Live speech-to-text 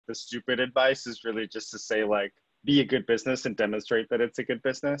the stupid advice is really just to say like, be a good business and demonstrate that it's a good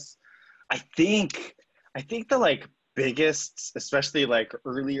business. I think, I think the like biggest, especially like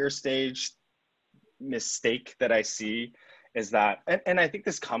earlier stage mistake that I see is that, and I think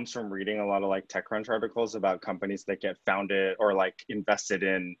this comes from reading a lot of like TechCrunch articles about companies that get founded or like invested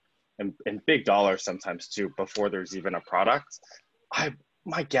in big dollars sometimes too before there's even a product.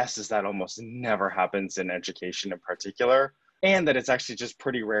 My guess is that almost never happens in education in particular, and that it's actually just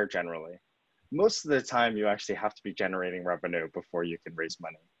pretty rare generally. Most of the time, you actually have to be generating revenue before you can raise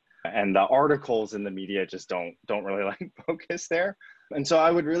money. And the articles in the media just don't really like focus there. And so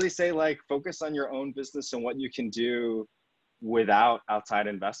I would really say like focus on your own business and what you can do without outside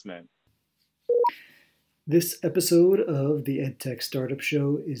investment. This episode of the EdTech Startup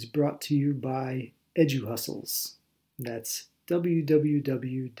Show is brought to you by EduHustles. That's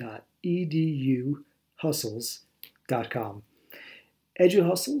www.eduhustles.com.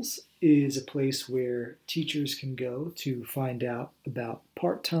 EduHustles is a place where teachers can go to find out about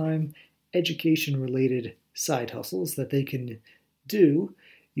part-time education-related side hustles that they can do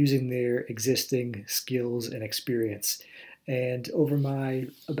using their existing skills and experience. And over my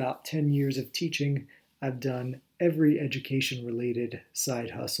about 10 years of teaching, I've done every education-related side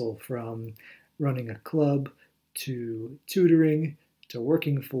hustle, from running a club to tutoring to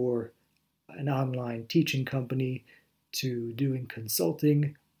working for an online teaching company to doing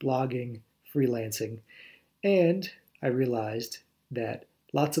consulting, blogging, freelancing. And I realized that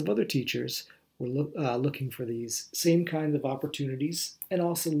lots of other teachers were looking for these same kinds of opportunities and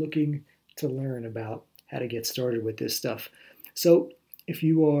also looking to learn about how to get started with this stuff. So if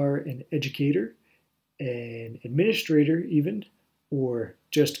you are an educator, an administrator even, or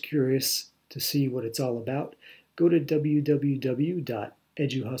just curious to see what it's all about, go to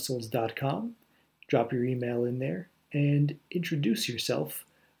www.eduhustles.com, drop your email in there, and introduce yourself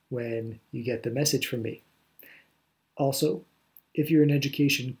when you get the message from me. Also, if you're an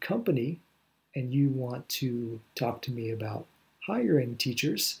education company and you want to talk to me about hiring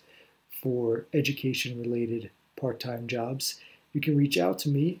teachers for education-related part-time jobs, you can reach out to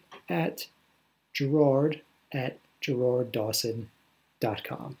me at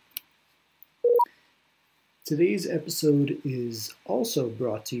gerard@gerarddawson.com. Today's episode is also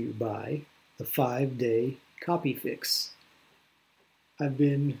brought to you by the 5-Day Copy Fix. I've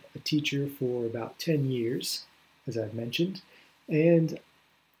been a teacher for about 10 years, as I've mentioned, and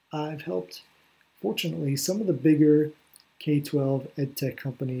I've helped, fortunately, some of the bigger K-12 EdTech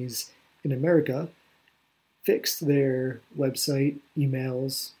companies in America fix their website,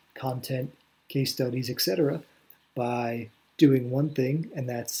 emails, content, case studies, etc. by doing one thing, and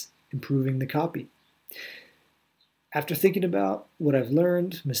that's improving the copy. After thinking about what I've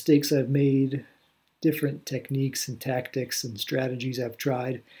learned, mistakes I've made, different techniques and tactics and strategies I've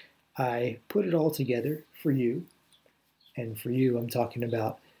tried, I put it all together for you. And for you, I'm talking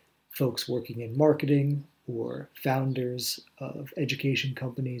about folks working in marketing or founders of education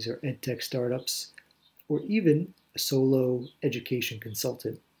companies or EdTech startups, or even a solo education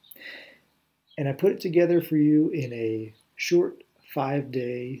consultant. And I put it together for you in a short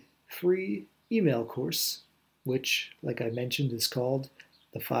 5-day free email course, which, like I mentioned, is called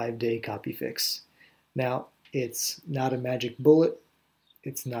the 5-Day Copy Fix. Now, it's not a magic bullet.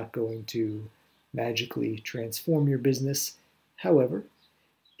 It's not going to magically transform your business. However,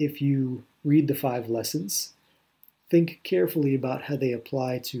 if you read the 5 lessons, think carefully about how they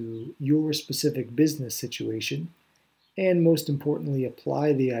apply to your specific business situation, and most importantly,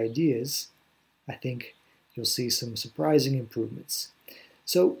 apply the ideas, I think you'll see some surprising improvements.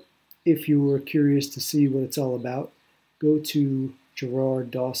 So if you're curious to see what it's all about, go to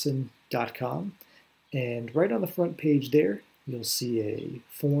gerarddawson.com, and right on the front page there, you'll see a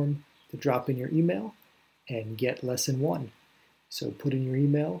form to drop in your email and get lesson 1. So put in your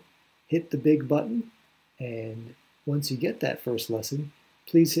email, hit the big button, and once you get that first lesson,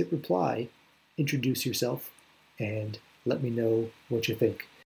 please hit reply, introduce yourself, and let me know what you think.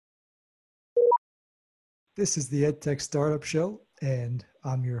 This is the EdTech Startup Show, and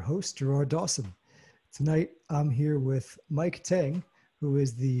I'm your host, Gerard Dawson. Tonight, I'm here with Mike Teng, who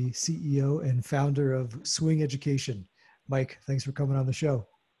is the CEO and founder of Swing Education. Mike, thanks for coming on the show.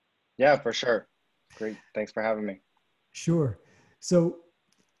 Yeah, for sure. Great. Thanks for having me. Sure. So,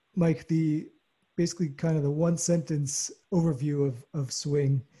 Mike, basically kind of the one sentence overview of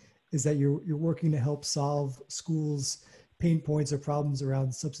Swing is that you're working to help solve schools' pain points or problems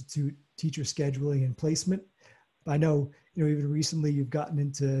around substitute teacher scheduling and placement. I know, even recently you've gotten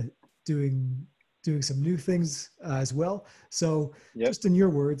into doing some new things as well. So Just in your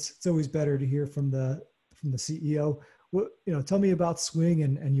words, it's always better to hear from the CEO. tell me about Swing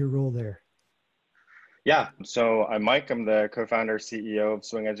and your role there. Yeah, so I'm Mike. I'm the co-founder, CEO of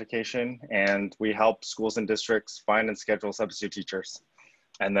Swing Education, and we help schools and districts find and schedule substitute teachers.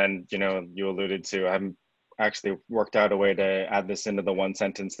 And then, you alluded to, I haven't actually worked out a way to add this into the one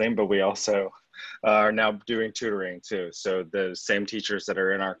sentence thing, but we also are now doing tutoring too. So the same teachers that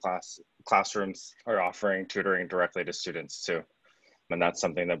are in our classrooms are offering tutoring directly to students too. And that's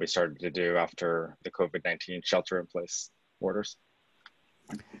something that we started to do after the COVID-19 shelter in place orders.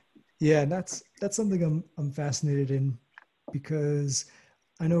 Yeah, and that's something I'm fascinated in, because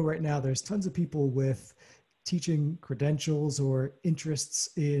I know right now there's tons of people with teaching credentials or interests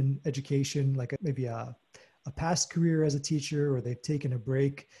in education, like maybe a past career as a teacher, or they've taken a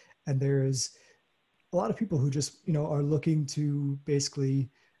break. And there's a lot of people who just, are looking to basically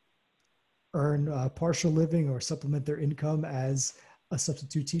earn a partial living or supplement their income as a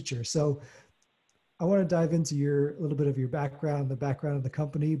substitute teacher. So I want to dive into a little bit of your background, the background of the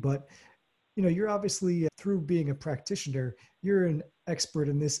company, but you're obviously, through being a practitioner, you're an expert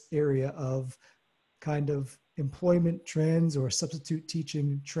in this area of kind of employment trends or substitute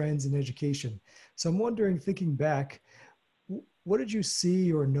teaching trends in education. So I'm wondering, thinking back, what did you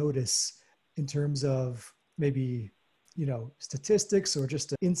see or notice in terms of maybe, statistics or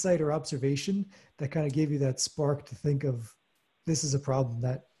just insight or observation that kind of gave you that spark to think of, this is a problem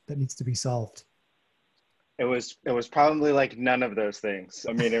that needs to be solved? It was probably like none of those things.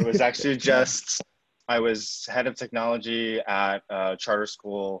 I mean, it was actually just, I was head of technology at a charter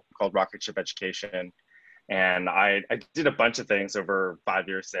school called Rocket Ship Education. And I did a bunch of things over 5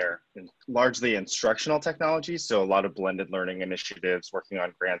 years there, largely instructional technology. So a lot of blended learning initiatives, working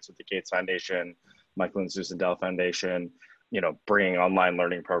on grants with the Gates Foundation, Michael and Susan Dell Foundation, bringing online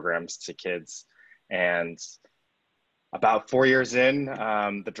learning programs to kids. And about 4 years in,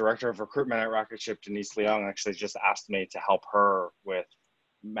 the director of recruitment at Rocket Ship, Denise Leong, actually just asked me to help her with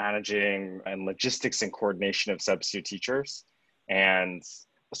managing and logistics and coordination of substitute teachers. And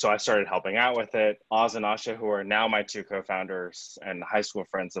so I started helping out with it. Oz and Asha, who are now my two co-founders and high school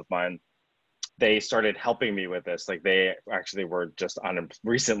friends of mine, they started helping me with this. Like, they actually were just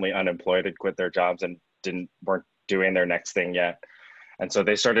recently unemployed, had quit their jobs and weren't doing their next thing yet. And so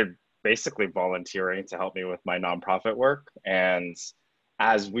they started basically volunteering to help me with my nonprofit work. And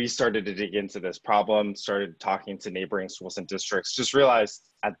as we started to dig into this problem, started talking to neighboring schools and districts, just realized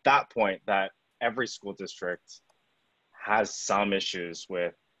at that point that every school district has some issues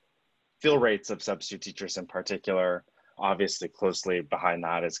with fill rates of substitute teachers in particular. Obviously, closely behind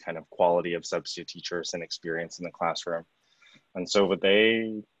that is kind of quality of substitute teachers and experience in the classroom. And so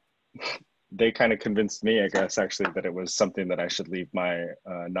they kind of convinced me, I guess, actually, that it was something that I should leave my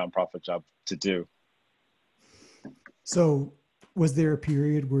nonprofit job to do. So was there a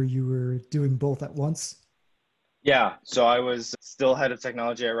period where you were doing both at once? Yeah, so I was still head of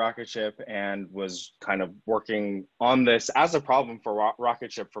technology at Rocket Ship and was kind of working on this as a problem for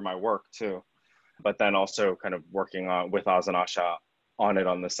Rocket Ship for my work too, but then also kind of working on with Oz and Asha on it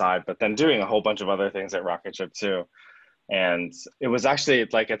on the side, but then doing a whole bunch of other things at Rocket Ship too. And it was actually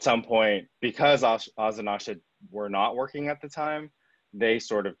like at some point, because Oz and Asha were not working at the time, they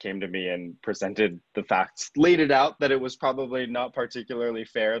sort of came to me and presented the facts, laid it out that it was probably not particularly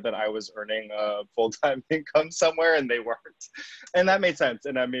fair that I was earning a full-time income somewhere and they weren't. And that made sense.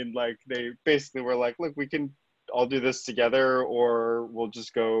 And I mean, like, they basically were like, look, we can all do this together, or we'll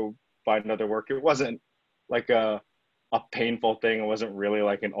just go find other work. It wasn't like a painful thing. It wasn't really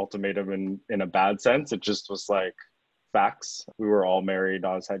like an ultimatum in a bad sense. It just was like facts. We were all married.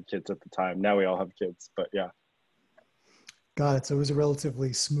 Oz had kids at the time. Now we all have kids, but yeah. Got it. So it was a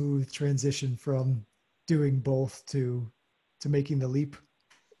relatively smooth transition from doing both to making the leap.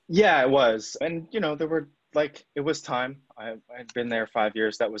 Yeah, it was. And, there were like, it was time. I'd been there 5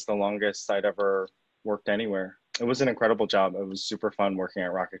 years. That was the longest I'd ever worked anywhere. It was an incredible job. It was super fun working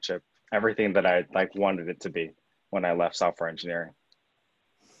at Rocket Ship. Everything that I wanted it to be when I left software engineering.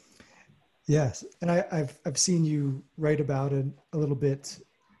 Yes. And I've seen you write about it a little bit,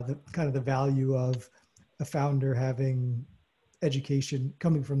 the kind of the value of a founder having education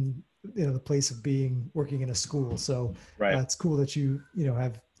coming from the place of working in a school. So right. It's cool that you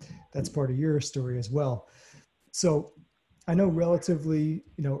have, that's part of your story as well. So I know relatively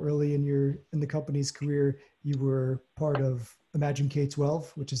early in the company's career, you were part of Imagine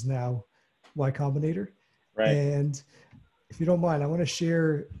K-12, which is now Y Combinator. Right. And if you don't mind, I want to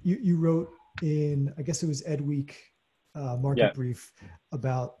share, you wrote in, I guess it was Ed Week market brief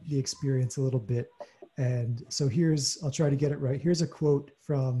about the experience a little bit. And so I'll try to get it right. Here's a quote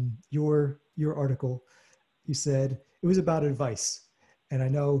from your article. You said, it was about advice. And I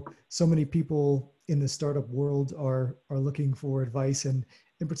know so many people in the startup world are looking for advice, and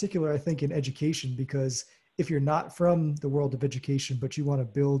in particular, I think in education, because if you're not from the world of education, but you want to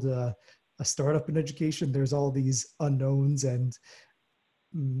build a startup in education, there's all these unknowns and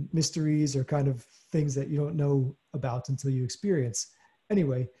mysteries or kind of things that you don't know about until you experience.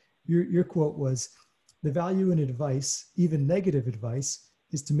 Anyway, your quote was, "The value in advice, even negative advice,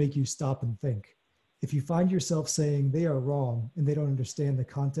 is to make you stop and think. If you find yourself saying they are wrong and they don't understand the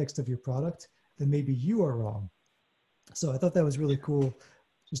context of your product, then maybe you are wrong." So I thought that was really cool,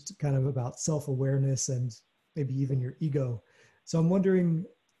 just kind of about self-awareness and maybe even your ego. So I'm wondering,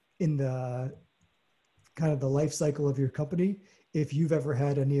 in the kind of the life cycle of your company, if you've ever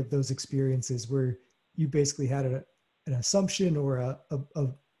had any of those experiences where you basically had an assumption or a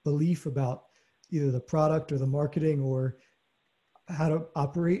belief about either the product or the marketing or how to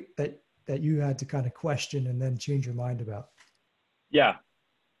operate that you had to kind of question and then change your mind about. Yeah.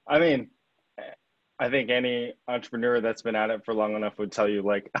 I mean, I think any entrepreneur that's been at it for long enough would tell you,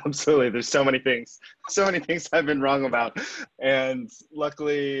 like, absolutely, there's so many things I've been wrong about. And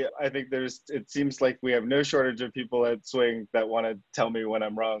luckily, I think it seems like we have no shortage of people at Swing that want to tell me when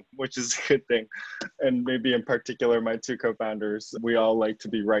I'm wrong, which is a good thing. And maybe in particular, my two co-founders, we all like to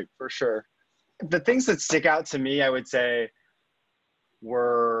be right for sure. The things that stick out to me, I would say,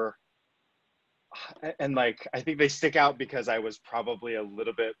 were, and like, I think they stick out because I was probably a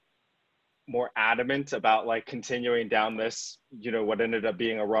little bit more adamant about like continuing down this, what ended up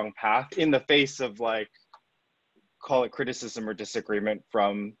being a wrong path in the face of, like, call it criticism or disagreement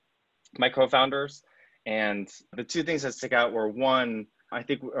from my co-founders. And the two things that stick out were, one, I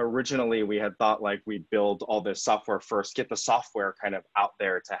think originally we had thought like we'd build all this software first, get the software kind of out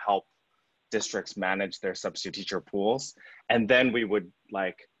there to help districts manage their substitute teacher pools. And then we would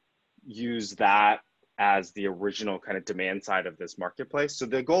like use that as the original kind of demand side of this marketplace. So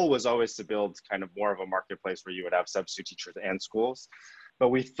the goal was always to build kind of more of a marketplace where you would have substitute teachers and schools. But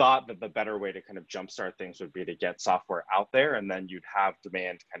we thought that the better way to kind of jumpstart things would be to get software out there, and then you'd have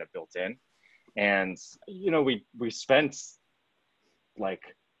demand kind of built in. And, we spent like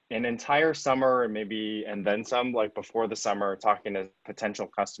an entire summer and then some, like before the summer, talking to potential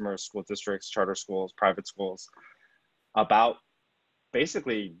customers, school districts, charter schools, private schools, about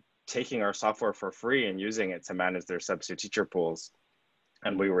basically taking our software for free and using it to manage their substitute teacher pools.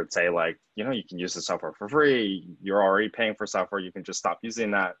 And we would say, like, you can use the software for free. You're already paying for software. You can just stop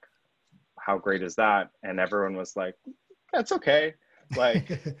using that. How great is that? And everyone was like, that's okay. Like,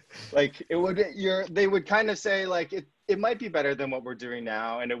 they would kind of say like, it might be better than what we're doing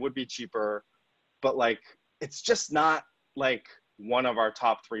now, and it would be cheaper, but like, it's just not like one of our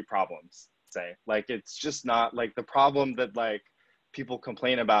top three problems, say. Like, it's just not like the problem that like people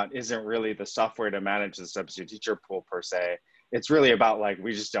complain about isn't really the software to manage the substitute teacher pool per se. It's really about like,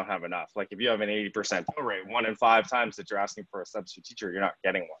 we just don't have enough. Like, if you have an 80% fill rate, 1 in 5 times that you're asking for a substitute teacher, you're not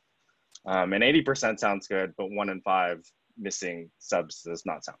getting one. And 80% sounds good, but 1 in 5 missing subs does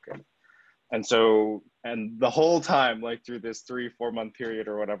not sound good. And so, and the whole time, like through this 3-4 month period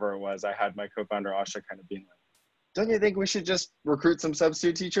or whatever it was, I had my co-founder Asha kind of being like, don't you think we should just recruit some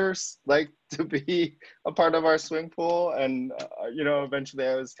substitute teachers, like, to be a part of our swing pool? And, eventually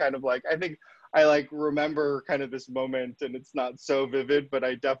I was kind of like, I think I like remember kind of this moment, and it's not so vivid, but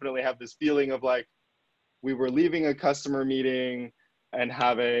I definitely have this feeling of like, we were leaving a customer meeting and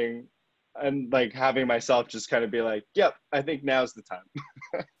having myself just kind of be like, yep, I think now's the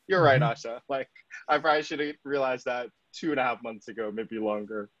time. You're right, Asha. Like, I probably should have realized that 2.5 months ago, maybe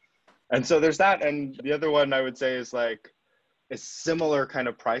longer. And so there's that. And the other one I would say is like a similar kind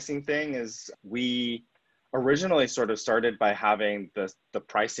of pricing thing is we originally sort of started by having the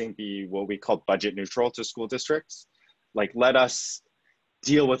pricing be what we call budget neutral to school districts. Like, let us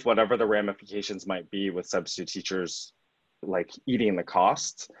deal with whatever the ramifications might be with substitute teachers, like eating the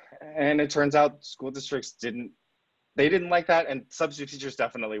cost. And it turns out school districts didn't like that. And substitute teachers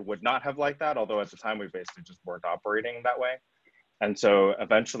definitely would not have liked that. Although at the time we basically just weren't operating that way. And so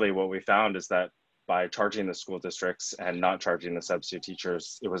eventually what we found is that by charging the school districts and not charging the substitute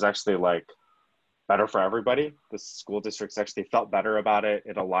teachers, it was actually like better for everybody. The school districts actually felt better about it.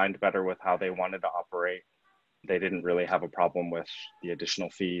 It aligned better with how they wanted to operate. They didn't really have a problem with the additional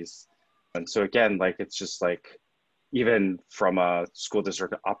fees. And so again, like, it's just like, even from a school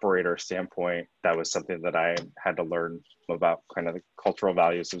district operator standpoint, that was something that I had to learn about, kind of the cultural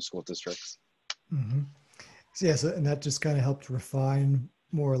values of school districts. Mm-hmm. So, yeah, and that just kind of helped refine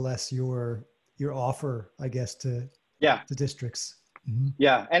more or less your offer, I guess, to districts. Mm-hmm.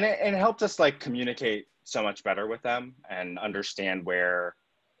 Yeah, and it helped us like communicate so much better with them and understand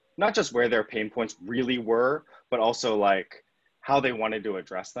not just where their pain points really were, but also like how they wanted to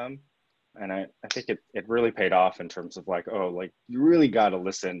address them. And I think it really paid off in terms of like, oh, like you really got to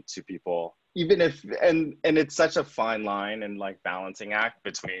listen to people, even if, and it's such a fine line and like balancing act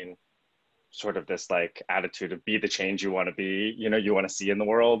between sort of this like attitude of be the change you want to be, you want to see in the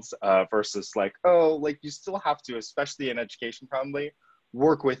world, versus like, oh, like you still have to, especially in education, probably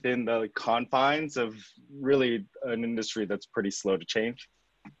work within the confines of really an industry that's pretty slow to change.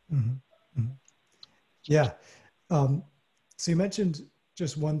 Mm-hmm. Mm-hmm. Yeah. Um, so you mentioned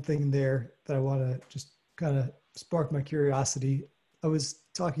just one thing there that I want to just kind of spark my curiosity. I was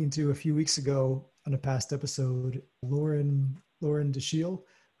talking to a few weeks ago on a past episode, Lauren Dashiell,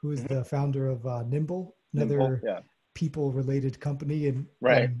 who is Mm-hmm. the founder of Nimble, Nimble, another yeah. people-related company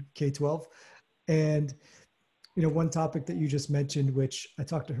Right. in K-12. And one topic that you just mentioned, which I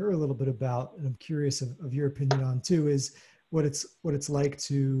talked to her a little bit about, and I'm curious of your opinion on too, is what it's like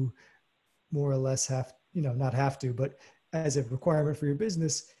to more or less not have to, but as a requirement for your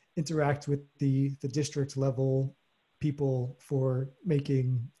business, interact with the district level people for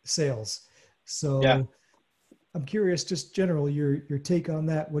making sales. Yeah. So I'm curious, just general, your take on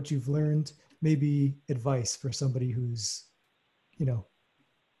that, what you've learned, maybe advice for somebody who's,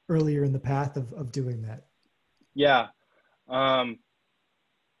 earlier in the path of doing that. Yeah. Um,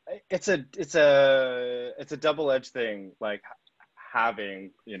 it's a double-edged thing, like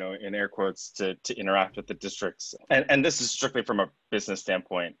having, in air quotes, to interact with the districts. And this is strictly from a business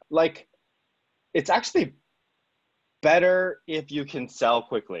standpoint. Like, it's actually better if you can sell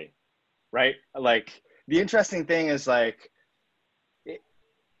quickly, right? Like, the interesting thing is like,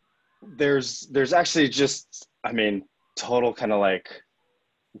 there's actually just, total kind of like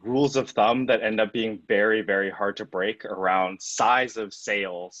rules of thumb that end up being very, very hard to break around size of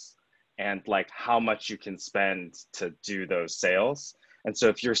sales and like how much you can spend to do those sales. And so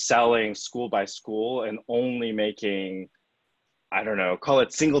if you're selling school by school and only making, I don't know, call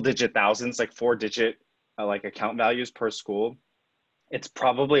it single digit thousands, like 4-digit like account values per school, it's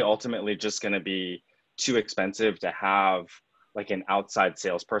probably ultimately just going to be too expensive to have like an outside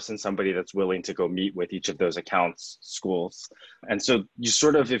salesperson, somebody that's willing to go meet with each of those accounts schools. And so you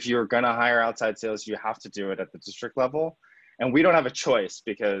sort of, if you're going to hire outside sales, you have to do it at the district level. And we don't have a choice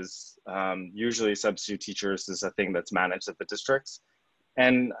because usually substitute teachers is a thing that's managed at the districts.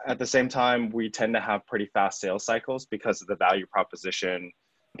 And at the same time, we tend to have pretty fast sales cycles because of the value proposition,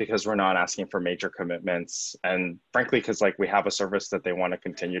 because we're not asking for major commitments. And frankly, because like we have a service that they want to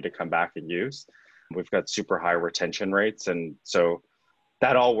continue to come back and use. We've got super high retention rates. And so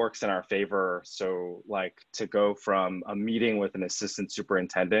that all works in our favor. So like to go from a meeting with an assistant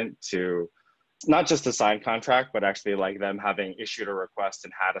superintendent to not just a signed contract, but actually like them having issued a request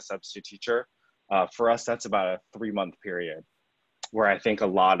and had a substitute teacher, for us, that's about a 3-month period. Where I think a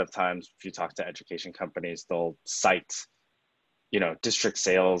lot of times if you talk to education companies, they'll cite, district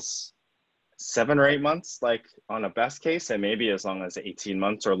sales 7 or 8 months, like on a best case, and maybe as long as 18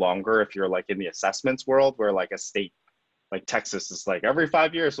 months or longer if you're like in the assessments world, where like a state like Texas is like every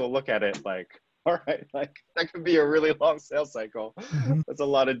 5 years we'll look at it. Like, all right, like that could be a really long sales cycle. Mm-hmm. That's a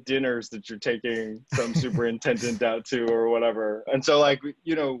lot of dinners that you're taking some superintendent out to or whatever. And so like,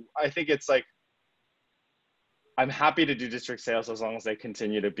 I think it's like, I'm happy to do district sales as long as they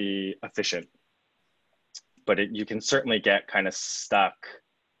continue to be efficient. But you can certainly get kind of stuck.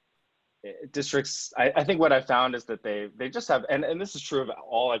 Districts, I think what I found is that they just have, and this is true of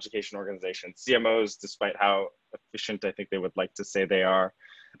all education organizations, CMOs, despite how efficient I think they would like to say they are,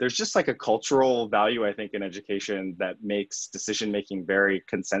 there's just like a cultural value, I think, in education that makes decision-making very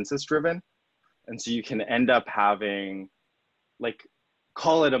consensus-driven. And so you can end up having like,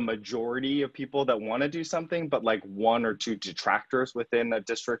 call it a majority of people that want to do something, but like 1 or 2 detractors within a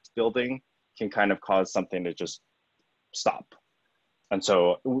district building can kind of cause something to just stop. And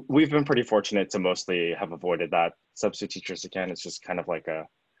so we've been pretty fortunate to mostly have avoided that. Substitute teachers, again, it's just kind of like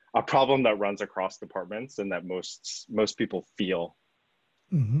a problem that runs across departments and that most people feel.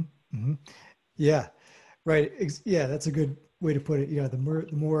 Mm-hmm. Mm-hmm. Yeah, right. Yeah, that's a good way to put it. The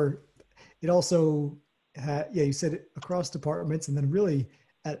more it also, you said it across departments and then really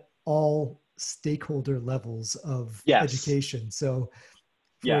at all stakeholder levels of Yes. education. So,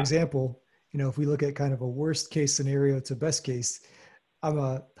 for Yeah. example, if we look at kind of a worst case scenario to best case, I'm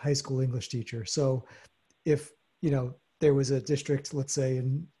a high school English teacher. So if, there was a district, let's say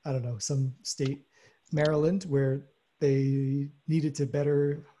in, I don't know, some state, Maryland, where they needed to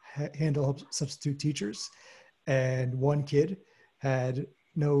better handle substitute teachers, and one kid had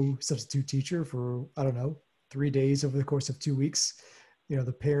no substitute teacher for, I don't know, 3 days over the course of 2 weeks,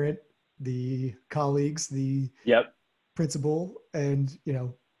 the parent, the colleagues, the Yep. principal, and,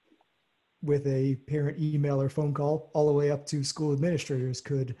 with a parent email or phone call all the way up to school administrators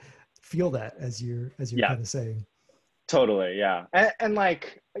could feel that as you're Yeah, kind of saying. totally. Yeah. And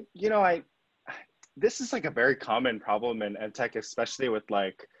like, this is like a very common problem in EdTech, especially with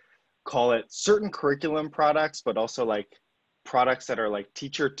like, call it certain curriculum products, but also like products that are like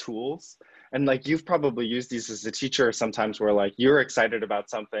teacher tools. And like, you've probably used these as a teacher sometimes where like you're excited about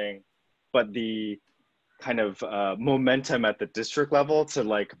something, but the kind of momentum at the district level to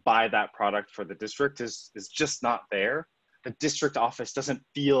like buy that product for the district is just not there. The district office doesn't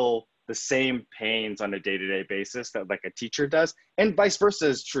feel the same pains on a day-to-day basis that like a teacher does, and vice versa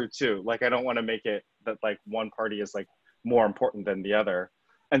is true too. Like I don't want to make it that like one party is like more important than the other,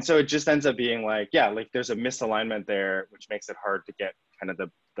 and so it just ends up being like, yeah, like there's a misalignment there, which makes it hard to get kind of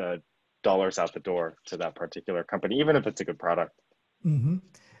the dollars out the door to that particular company, even if it's a good product. Mm-hmm.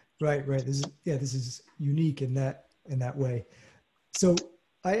 Right. This is unique in that way. So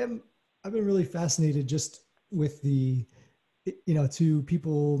I've been really fascinated just with to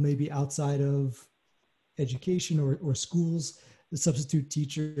people maybe outside of education or schools, the substitute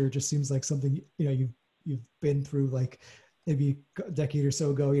teacher just seems like something, you've been through, like maybe a decade or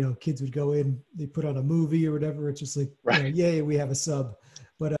so ago, kids would go in, they put on a movie or whatever. It's just like, Right. yay, we have a sub.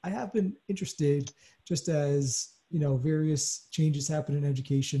 But I have been interested, just as, various changes happen in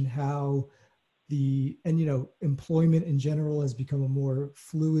education, how employment in general has become a more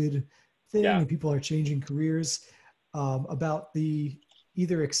fluid thing Yeah. and people are changing careers, about the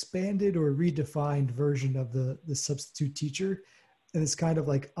either expanded or redefined version of the substitute teacher. And it's kind of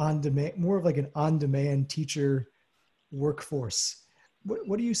like on demand, more of like an on-demand teacher workforce.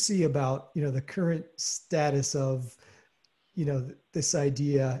 What do you see about, the current status of, this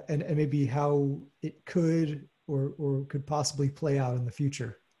idea, and maybe how it could or could possibly play out in the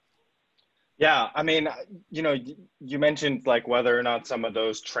future? Yeah, I mean, you mentioned like whether or not some of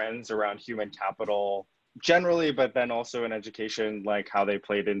those trends around human capital generally, but then also in education, like how they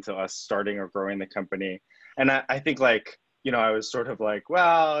played into us starting or growing the company. And I think like, I was sort of like,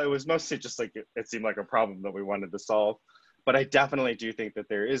 well, it was mostly just like, it seemed like a problem that we wanted to solve. But I definitely do think that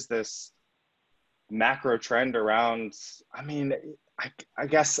there is this macro trend around, I mean, I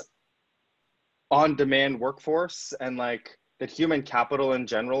guess on demand workforce, and like that human capital in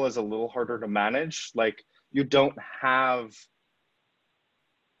general is a little harder to manage. Like you don't have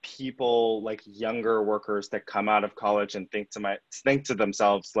people like younger workers that come out of college and think to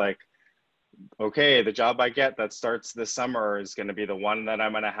themselves like, okay, the job I get that starts this summer is going to be the one that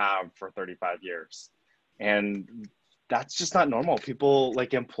I'm going to have for 35 years. And that's just not normal. People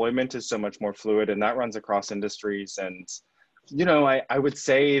like employment is so much more fluid, and that runs across industries. And I would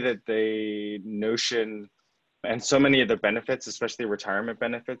say that the notion and so many of the benefits, especially retirement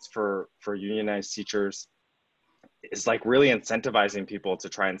benefits for unionized teachers, is like really incentivizing people to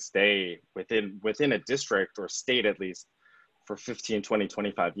try and stay within a district or state at least for 15, 20,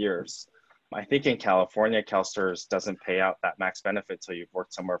 25 years. I think in California, CalSTRS doesn't pay out that max benefit till you've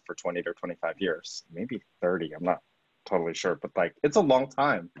worked somewhere for 20 to 25 years, maybe 30. I'm not totally sure, but like it's a long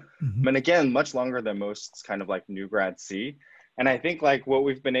time. Mm-hmm. And again, much longer than most kind of like new grads see. And I think like what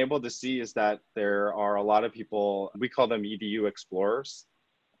we've been able to see is that there are a lot of people, we call them EDU explorers,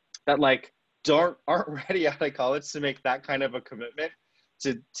 that like aren't ready out of college to make that kind of a commitment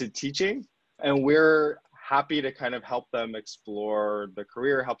to teaching. And we're happy to kind of help them explore the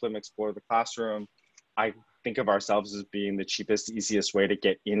career, help them explore the classroom. I think of ourselves as being the cheapest, easiest way to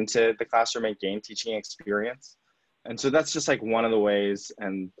get into the classroom and gain teaching experience. And so that's just like one of the ways.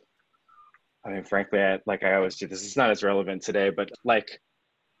 And I mean, frankly, I always do this, it's not as relevant today, but like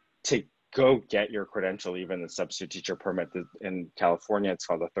to go get your credential, even the substitute teacher permit in California, it's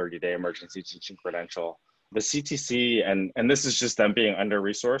called a 30-day emergency teaching credential. The CTC, and this is just them being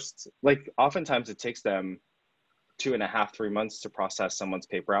under-resourced, like oftentimes it takes them 2.5, 3 months to process someone's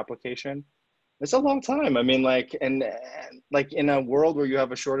paper application. It's a long time. I mean, like, and like in a world where you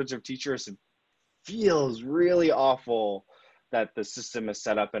have a shortage of teachers, it feels really awful that the system is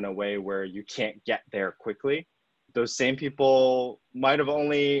set up in a way where you can't get there quickly. Those same people might have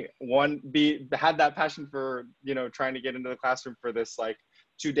only had that passion for, trying to get into the classroom for this like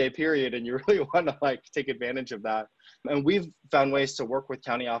 2-day period, and you really want to like take advantage of that. And we've found ways to work with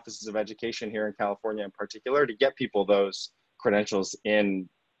county offices of education here in California in particular to get people those credentials in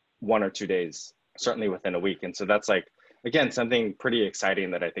 1 or 2 days, certainly within a week. And so that's like, again, something pretty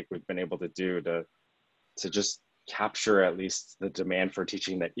exciting that I think we've been able to do to just capture at least the demand for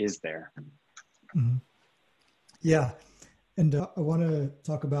teaching that is there. Mm-hmm. Yeah. And I want to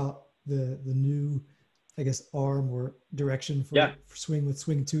talk about the new, I guess, arm or direction for swing with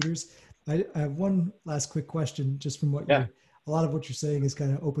swing tutors. I have one last quick question, just from what a lot of what you're saying is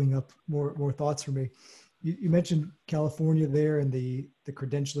kind of opening up more thoughts for me. you mentioned California there and the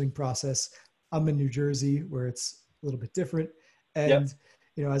credentialing process. I'm in New Jersey where it's a little bit different. Yep.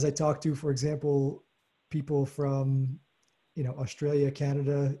 And, as I talk to, for example, people from, Australia,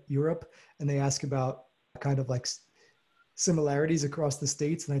 Canada, Europe, and they ask about kind of like similarities across the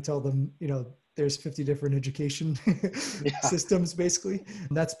states. And I tell them, there's 50 different education Yeah. systems basically.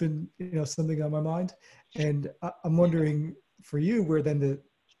 And that's been, something on my mind. And I'm wondering for you, where then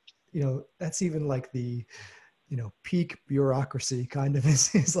that's even like the, peak bureaucracy kind of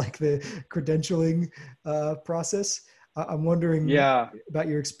is like the credentialing process. I'm wondering Yeah. about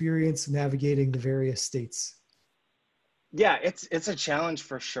your experience navigating the various states. Yeah, it's a challenge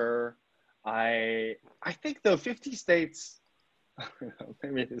for sure. I think though 50 states,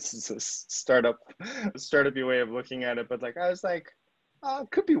 maybe this is a startup-y way of looking at it, but like I was like,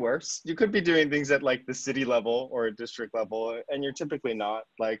 it could be worse. You could be doing things at like the city level or a district level, and you're typically not.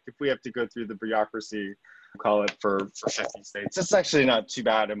 Like if we have to go through the bureaucracy, call it for 50 states, it's actually not too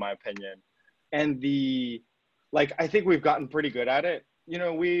bad in my opinion. And I think we've gotten pretty good at it.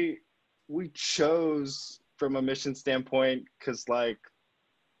 We chose from a mission standpoint because like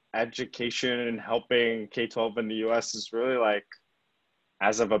education and helping K-12 in the US is really like,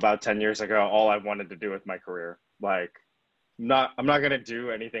 as of about 10 years ago, all I wanted to do with my career. Like, I'm not going to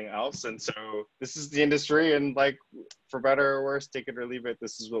do anything else. And so this is the industry, and like, for better or worse, take it or leave it,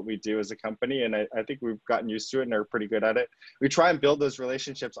 this is what we do as a company. And I think we've gotten used to it and are pretty good at it. We try and build those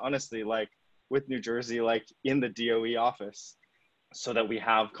relationships, honestly, like with New Jersey, like in the DOE office, so that we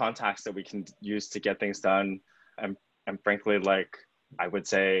have contacts that we can use to get things done. And frankly, like, I would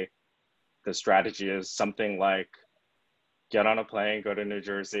say the strategy is something like get on a plane, go to New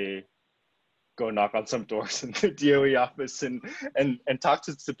Jersey, go knock on some doors in the DOE office and talk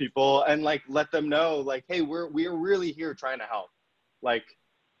to people and like let them know like, hey, we're really here trying to help. Like,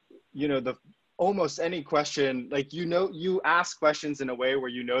 the almost any question, like, you ask questions in a way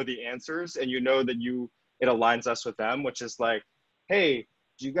where the answers and that it aligns us with them, which is like, hey,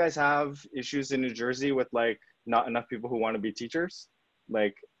 do you guys have issues in New Jersey with like not enough people who want to be teachers?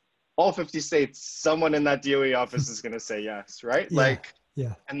 Like all 50 states, someone in that DOE office is going to say yes, right? Yeah. Like,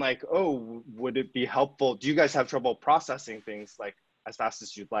 yeah. And like, oh, would it be helpful? Do you guys have trouble processing things like as fast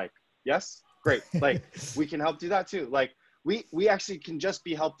as you'd like? Yes? Great. Like we can help do that too. Like we actually can just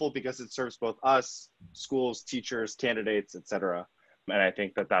be helpful because it serves both us, schools, teachers, candidates, etc. And I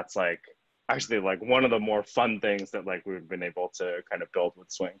think that that's like actually like one of the more fun things that like we've been able to kind of build with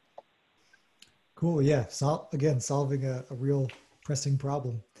Swing. Cool. Yeah. Again, solving a real pressing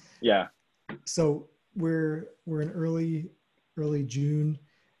problem. Yeah. So we're in early June,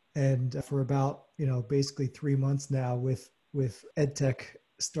 and for about basically 3 months now with EdTech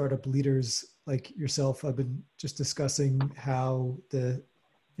startup leaders like yourself, I've been just discussing how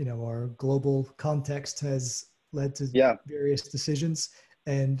our global context has led to various decisions.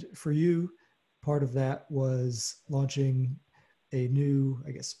 And for you, part of that was launching a new,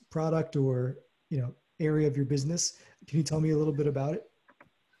 I guess, product or area of your business. Can you tell me a little bit about it?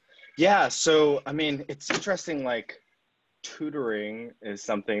 Yeah, so I mean, it's interesting, like tutoring is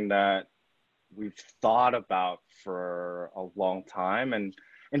something that we've thought about for a long time, and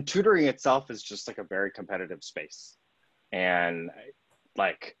tutoring itself is just like a very competitive space. And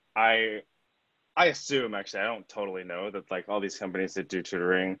like I assume, actually, I don't totally know, that like all these companies that do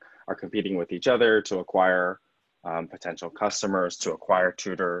tutoring are competing with each other to acquire potential customers, to acquire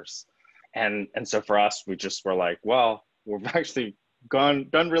tutors. And so for us, we just were like, well, we've actually done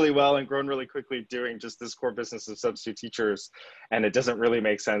really well and grown really quickly doing just this core business of substitute teachers. And it doesn't really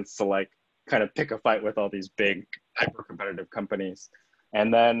make sense to like kind of pick a fight with all these big hyper competitive companies.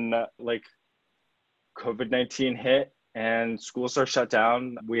 And then like COVID-19 hit and schools are shut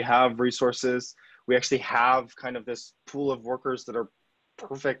down. We have resources. We actually have kind of this pool of workers that are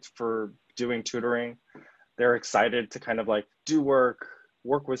perfect for doing tutoring. They're excited to kind of like do work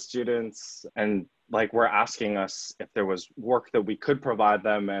with students, and like we're asking us if there was work that we could provide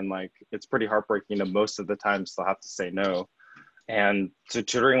them, and like it's pretty heartbreaking, and most of the times they'll have to say no. And so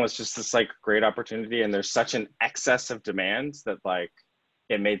tutoring was just this like great opportunity, and there's such an excess of demands that like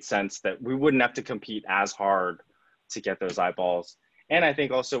it made sense that we wouldn't have to compete as hard to get those eyeballs. And I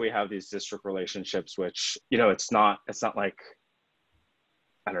think also we have these district relationships, which it's not like,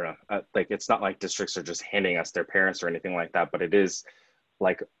 I don't know, like it's not like districts are just handing us their parents or anything like that, but it is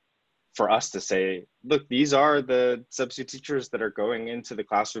like for us to say, look, these are the substitute teachers that are going into the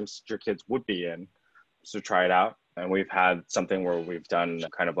classrooms your kids would be in, so try it out. And we've had something where we've done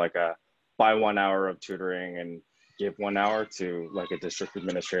kind of like a buy 1 hour of tutoring and give 1 hour to like a district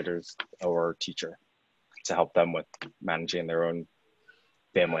administrators or teacher to help them with managing their own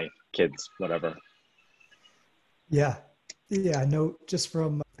family, kids, whatever. Yeah. Yeah. I know just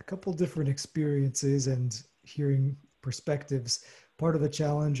from a couple different experiences and hearing perspectives, part of the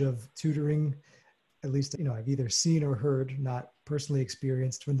challenge of tutoring, at least, I've either seen or heard, not personally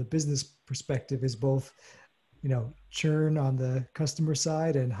experienced from the business perspective, is both, churn on the customer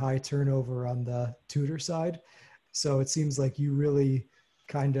side and high turnover on the tutor side. So it seems like you really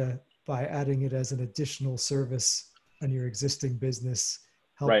kind of, by adding it as an additional service on your existing business,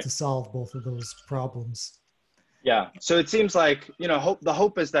 help Right. to solve both of those problems. Yeah. So it seems like, the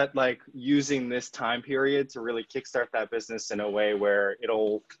hope is that like using this time period to really kickstart that business in a way where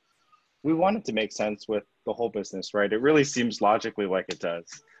we want it to make sense with the whole business, right? It really seems logically like it does.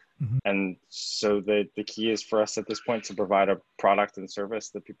 Mm-hmm. And so the key is for us at this point to provide a product and service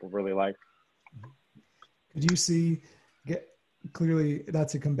that people really like. Could you see, get clearly, not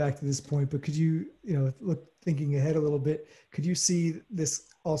to come back to this point, but could you, look thinking ahead a little bit, could you see this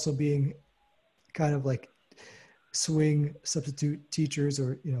also being kind of like swing substitute teachers,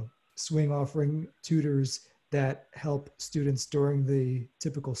 or, swing offering tutors that help students during the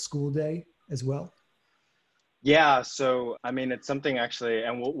typical school day as well? Yeah. So, I mean, it's something actually,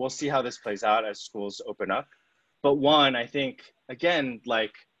 and we'll see how this plays out as schools open up. But one, I think, again,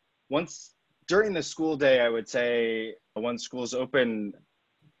 like once during the school day, I would say when schools open,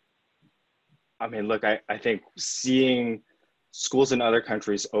 I mean, look, I think seeing schools in other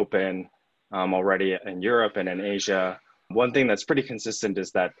countries open already in Europe and in Asia, one thing that's pretty consistent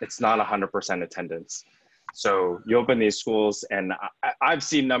is that it's not 100% attendance. So you open these schools, and I've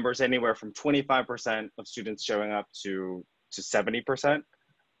seen numbers anywhere from 25% of students showing up to 70%,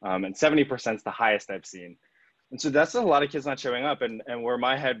 and 70% is the highest I've seen. And so that's a lot of kids not showing up. And where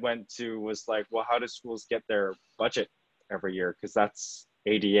my head went to was like, well, how do schools get their budget every year? Because that's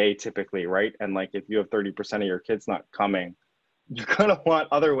ADA typically, right? And like if you have 30% of your kids not coming, you're gonna want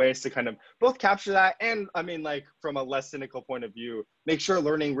other ways to kind of both capture that, and I mean, like from a less cynical point of view, make sure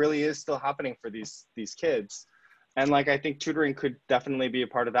learning really is still happening for these kids. And like I think tutoring could definitely be a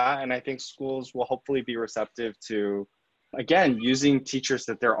part of that. And I think schools will hopefully be receptive to, again, using teachers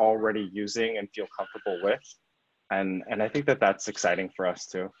that they're already using and feel comfortable with. And I think that that's exciting for us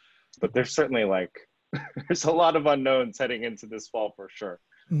too. But there's certainly like there's a lot of unknowns heading into this fall for sure.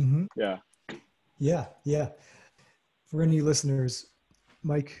 Mm-hmm. Yeah. Yeah. Yeah. For any listeners,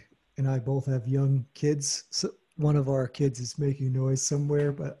 Mike and I both have young kids. So one of our kids is making noise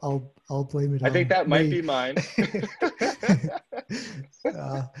somewhere, but I'll blame it I think on that might me. be mine.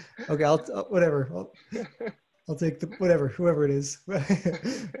 Okay, whatever. I'll take the whatever, whoever it is.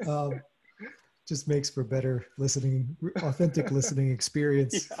 Just makes for better listening, authentic listening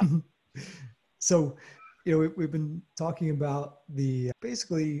experience. Yeah. So, we've been talking about the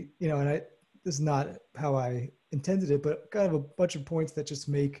basically, and this is not how I intended it, but kind of a bunch of points that just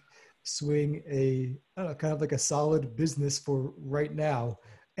make swing I don't know, kind of like a solid business for right now.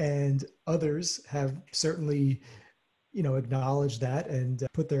 And others have certainly, acknowledged that and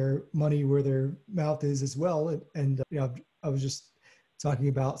put their money where their mouth is as well. And I was just talking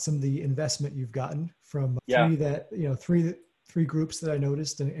about some of the investment you've gotten from Yeah. three groups that I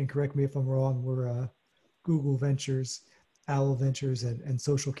noticed, and correct me if I'm wrong, were Google Ventures, Owl Ventures, and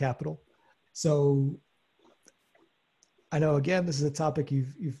Social Capital. So I know, again, this is a topic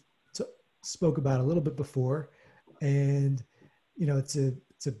you've spoke about a little bit before, and it's a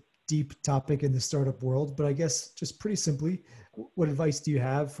deep topic in the startup world. But I guess just pretty simply, what advice do you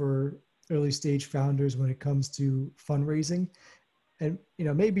have for early stage founders when it comes to fundraising? And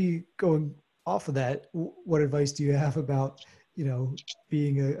maybe going off of that, what advice do you have about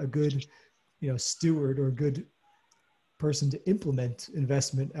being a good steward or a good person to implement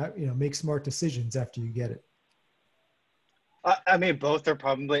investment, make smart decisions after you get it? I mean, both are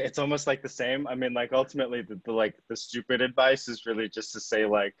probably, it's almost like the same. I mean, like ultimately the stupid advice is really just to say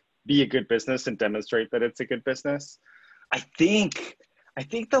like, be a good business and demonstrate that it's a good business. I think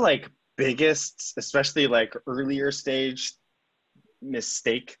the like biggest, especially like earlier stage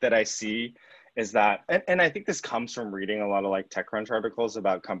mistake that I see is that, and I think this comes from reading a lot of like TechCrunch articles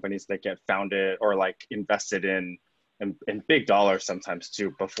about companies that get founded or like invested in big dollars sometimes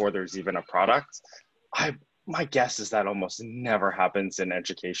too, before there's even a product. My guess is that almost never happens in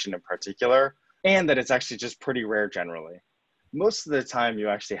education in particular, and that it's actually just pretty rare generally. Most of the time, you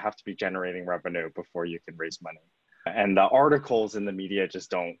actually have to be generating revenue before you can raise money. And the articles in the media just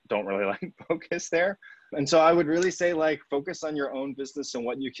don't really like focus there. And so I would really say like focus on your own business and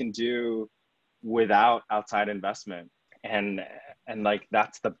what you can do without outside investment. And like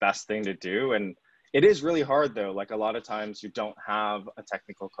that's the best thing to do. And it is really hard though. Like a lot of times you don't have a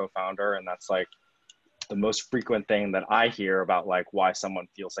technical co-founder, and that's like the most frequent thing that I hear about like why someone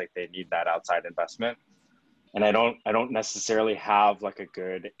feels like they need that outside investment. And I don't necessarily have like a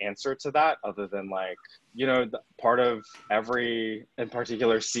good answer to that other than like, part of every in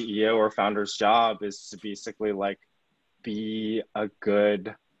particular CEO or founder's job is to basically like be a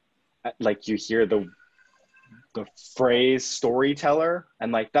good, like you hear the phrase storyteller,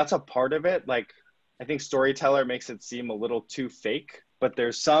 and like that's a part of it. Like I think storyteller makes it seem a little too fake, but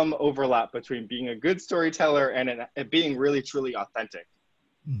there's some overlap between being a good storyteller and it being really truly authentic.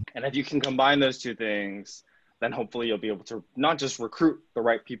 And if you can combine those two things, then hopefully you'll be able to not just recruit the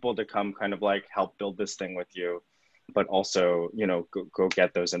right people to come kind of like help build this thing with you, but also, go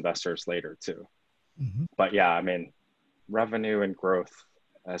get those investors later too. Mm-hmm. But yeah, I mean, revenue and growth,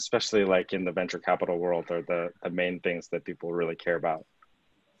 especially like in the venture capital world, are the main things that people really care about.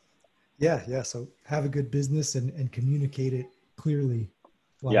 Yeah. So have a good business and communicate it clearly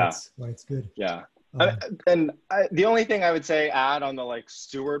why Yeah. it's good. Yeah. Um, The only thing I would say add on the like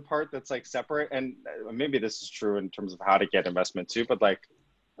steward part that's like separate, and maybe this is true in terms of how to get investment too, but like,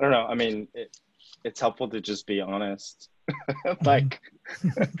 I don't know. I mean, it's helpful to just be honest. Like,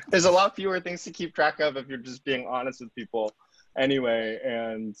 there's a lot fewer things to keep track of if you're just being honest with people anyway.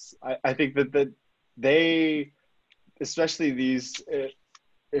 And I think that they, especially these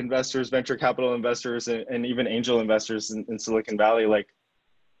investors, venture capital investors, and even angel investors in Silicon Valley, like,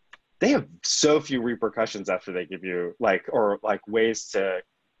 they have so few repercussions after they give you like, or like ways to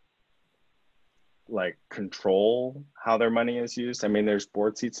like control how their money is used. I mean, there's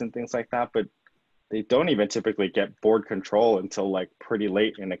board seats and things like that, but they don't even typically get board control until like pretty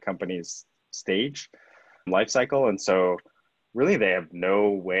late in a company's stage life cycle. And so really they have no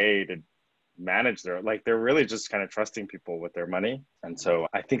way to manage their, like, they're really just kind of trusting people with their money. And so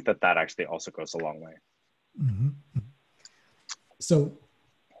I think that actually also goes a long way. mm-hmm. So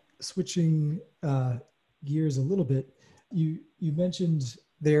switching gears a little bit, you mentioned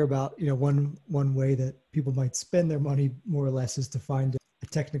there about one way that people might spend their money more or less is to find a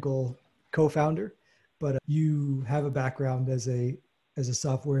technical co-founder, but you have a background as a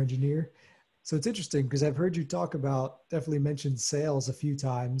software engineer. So it's interesting because I've heard you talk about, definitely mentioned sales a few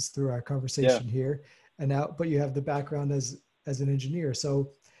times through our conversation here, and now, but you have the background as an engineer. So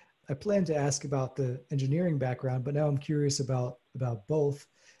I plan to ask about the engineering background, but now I'm curious about both.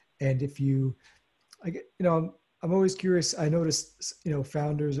 And if you, I'm always curious. I noticed,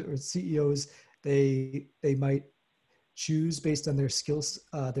 founders or CEOs, they might choose based on their skill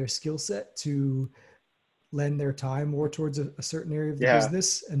set to lend their time more towards a certain area of the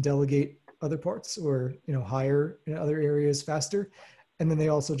business and delegate other parts, or hire in other areas faster. And then they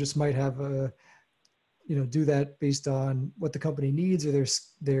also just might have a do that based on what the company needs or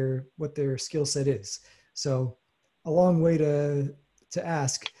their what their skill set is. So a long way to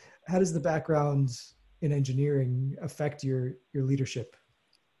ask, how does the background in engineering affect your leadership?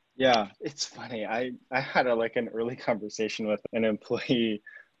 Yeah, it's funny. I had an early conversation with an employee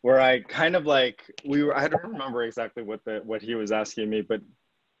where I kind of like, I don't remember exactly what he was asking me, but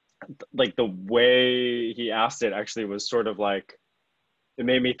like the way he asked it actually was sort of like, it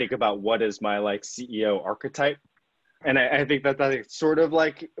made me think about what is my like CEO archetype. And I think that's sort of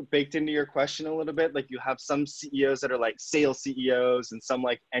like baked into your question a little bit. Like you have some CEOs that are like sales CEOs and some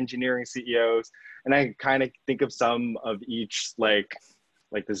like engineering CEOs. And I kind of think of some of each, like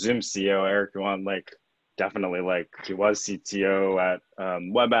the Zoom CEO, Eric Yuan, like definitely like he was CTO at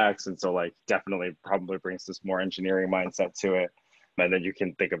WebEx. And so like definitely probably brings this more engineering mindset to it. And then you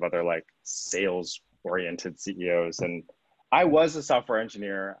can think of other like sales oriented CEOs. And I was a software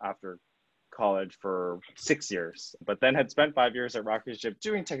engineer after college for 6 years, but then had spent 5 years at Rocketship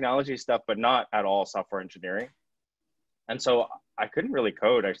doing technology stuff, but not at all software engineering. And so I couldn't really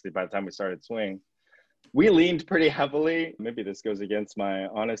code actually by the time we started Swing. We leaned pretty heavily, maybe this goes against my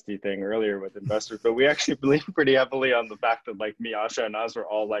honesty thing earlier with investors, but we actually leaned pretty heavily on the fact that like me, Asha, and Oz were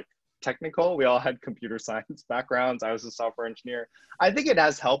all like technical. We all had computer science backgrounds. I was a software engineer. I think it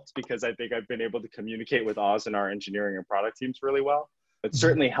has helped because I think I've been able to communicate with Oz and our engineering and product teams really well. It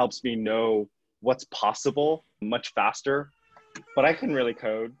certainly helps me know what's possible much faster, but I couldn't really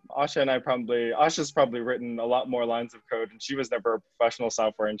code. Asha's probably written a lot more lines of code, and she was never a professional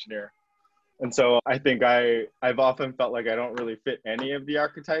software engineer. And so I think I've often felt like I don't really fit any of the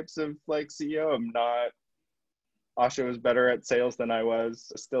archetypes of like CEO. Asha was better at sales than I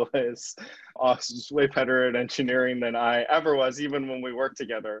was, still is. Asha's way better at engineering than I ever was, even when we worked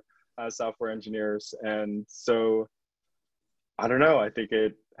together as software engineers. And so I don't know, I think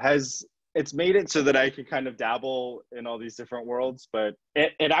it's made it so that I can kind of dabble in all these different worlds, but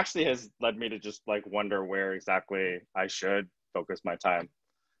it actually has led me to just like wonder where exactly I should focus my time.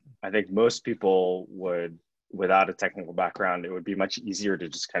 I think most people would, without a technical background, it would be much easier to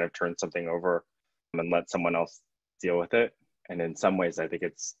just kind of turn something over and let someone else deal with it. And in some ways, I think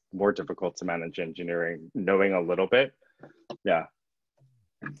it's more difficult to manage engineering, knowing a little bit. Yeah.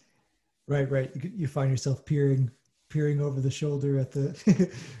 Right. You find yourself peering over the shoulder at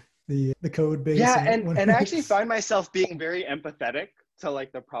the the code base. Yeah, and I actually find myself being very empathetic to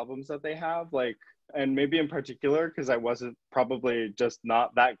like the problems that they have, like, and maybe in particular because I wasn't probably just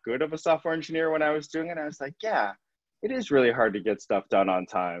not that good of a software engineer when I was doing it. I was like, yeah, it is really hard to get stuff done on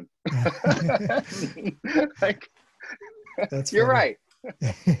time. Like, That's you're funny.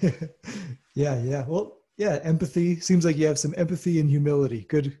 right. Yeah. Well, yeah, empathy. Seems like you have some empathy and humility.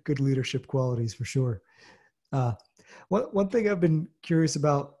 Good leadership qualities for sure. One thing I've been curious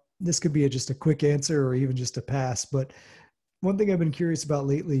about, this could be just a quick answer or even just a pass, but one thing I've been curious about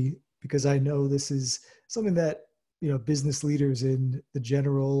lately, because I know this is something that, business leaders in the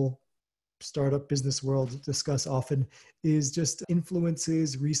general startup business world discuss often, is just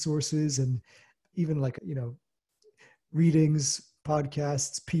influences, resources, and even like, readings,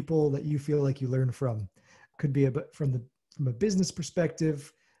 podcasts, people that you feel like you learn from. Could be from a business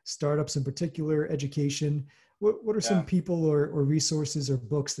perspective, startups in particular, education. What are some Yeah. people or resources or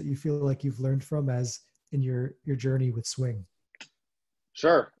books that you feel like you've learned from as in your journey with Swing?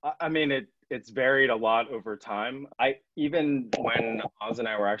 Sure. I mean, it's varied a lot over time. Even when Oz and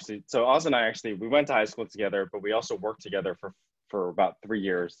I were Oz and I actually, we went to high school together, but we also worked together for about 3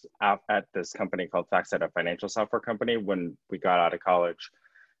 years at this company called FactSet, a financial software company, when we got out of college.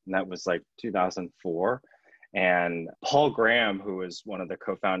 And that was like 2004. And Paul Graham, who was one of the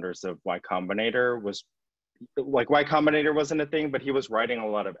co-founders of Y Combinator, was like, Y Combinator wasn't a thing, but he was writing a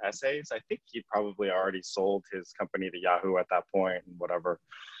lot of essays. I think he'd probably already sold his company to Yahoo at that point and whatever.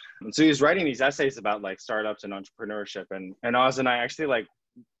 And so he was writing these essays about like startups and entrepreneurship. And Oz and I actually like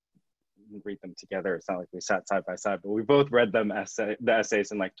read them together. It's not like we sat side by side, but we both read the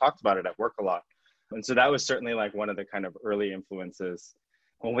essays and like talked about it at work a lot. And so that was certainly like one of the kind of early influences.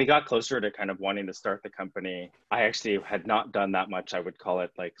 When we got closer to kind of wanting to start the company, I actually had not done that much, I would call it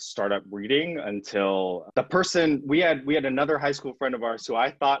like startup reading, until we had another high school friend of ours who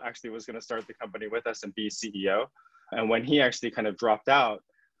I thought actually was going to start the company with us and be CEO. And when he actually kind of dropped out,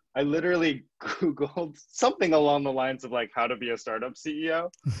 I literally Googled something along the lines of like how to be a startup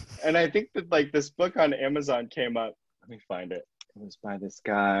CEO. And I think that like this book on Amazon came up. Let me find it. It was by this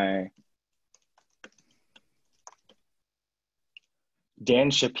guy,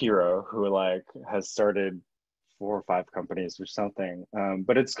 Dan Shapiro, who like has started 4 or 5 companies or something.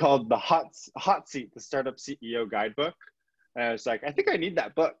 But it's called The Hot Seat, the Startup CEO Guidebook. And I was like, I think I need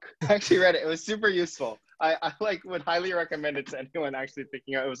that book. I actually read it. It was super useful. I like would highly recommend it to anyone actually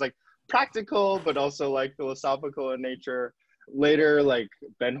thinking it was like practical, but also like philosophical in nature. Later, like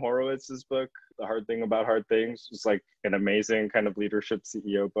Ben Horowitz's book, The Hard Thing About Hard Things, was like an amazing kind of leadership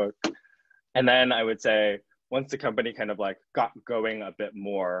CEO book. And then I would say once the company kind of like got going a bit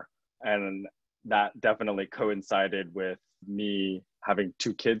more, and that definitely coincided with me having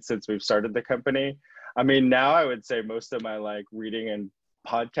 2 kids since we've started the company. I mean, now I would say most of my like reading and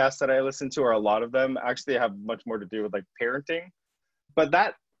podcasts that I listen to, or a lot of them, actually have much more to do with like parenting. But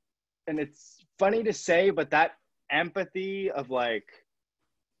that, and it's funny to say, but that empathy of like,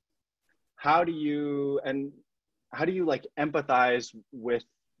 how do you like empathize with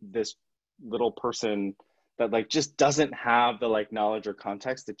this little person that like just doesn't have the like knowledge or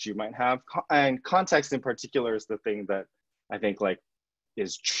context that you might have. And context in particular is the thing that I think like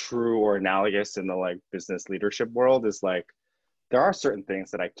is true or analogous in the like business leadership world, is like there are certain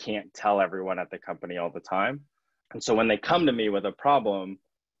things that I can't tell everyone at the company all the time. And so when they come to me with a problem,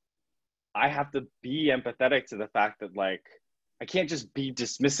 I have to be empathetic to the fact that like I can't just be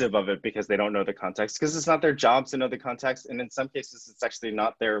dismissive of it because they don't know the context, because it's not their job to know the context. And in some cases, it's actually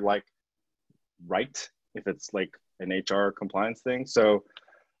not their like right if it's like an HR compliance thing. So,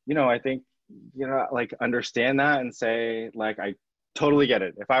 I think, like understand that and say, like, I totally get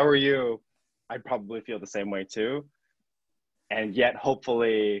it. If I were you, I'd probably feel the same way too. And yet,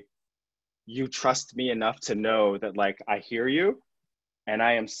 hopefully, you trust me enough to know that, like, I hear you and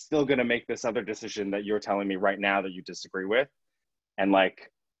I am still going to make this other decision that you're telling me right now that you disagree with. And,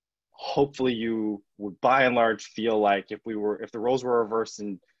 like, hopefully you would by and large feel like if the roles were reversed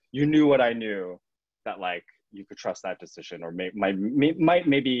and you knew what I knew, that, like, you could trust that decision, or might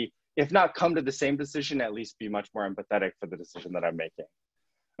maybe, if not come to the same decision, at least be much more empathetic for the decision that I'm making.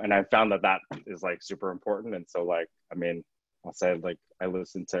 And I found that is like super important. And so, like, I mean, I'll say, like, I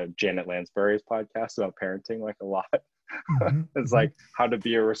listen to Janet Lansbury's podcast about parenting like a lot. Mm-hmm. It's like how to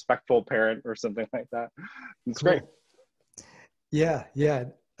be a respectful parent or something like that. It's cool. Great. Yeah.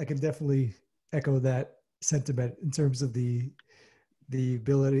 I can definitely echo that sentiment in terms of the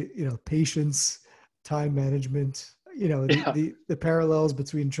ability, patience, time management, you know, Yeah. the parallels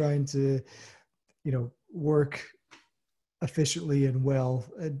between trying to, you know, work efficiently and well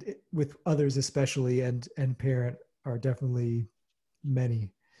and with others especially and parent are definitely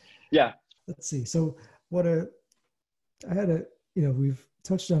many. Yeah. Let's see. So what I had a, you know, we've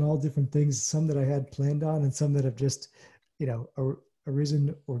touched on all different things, some that I had planned on and some that have just, you know,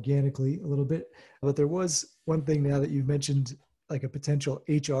 arisen organically a little bit. But there was one thing now that you mentioned, like a potential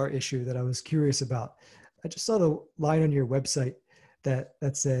HR issue that I was curious about. I just saw the line on your website that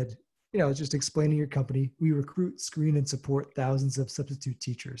said, you know, just explaining your company. We recruit, screen, and support thousands of substitute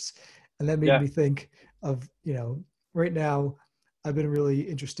teachers. And that made Yeah. me think of, you know, right now I've been really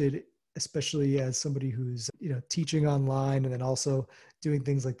interested, especially as somebody who's, you know, teaching online and then also doing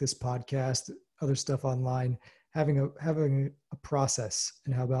things like this podcast, other stuff online, having a process,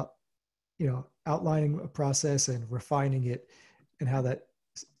 and how about, you know, outlining a process and refining it, and how that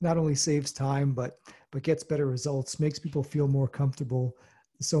not only saves time but gets better results, makes people feel more comfortable,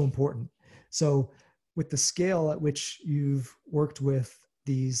 is so important. So with the scale at which you've worked with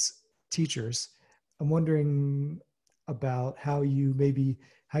these teachers, I'm wondering about how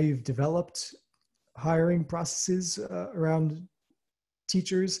you've developed hiring processes around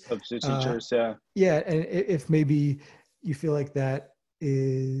teachers. Substitute Uh, teachers. Yeah. yeah, and if maybe you feel like that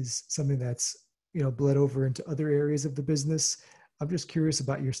is something that's, you know, bled over into other areas of the business. I'm just curious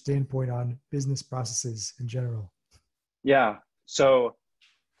about your standpoint on business processes in general. Yeah. So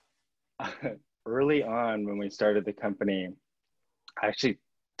early on when we started the company, I actually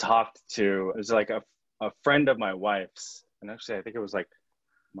talked to, it was like a friend of my wife's, and actually I think it was like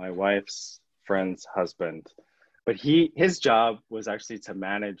my wife's friend's husband, but his job was actually to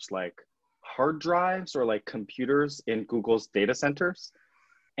manage like hard drives or like computers in Google's data centers.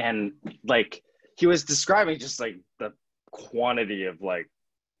 And like he was describing just like the quantity of like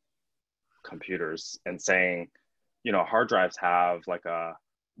computers and saying, you know, hard drives have like a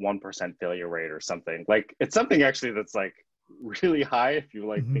 1% failure rate or something. Like it's something actually that's like really high if you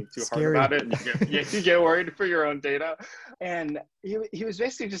like think too hard Scary. about it and you get worried for your own data. And he was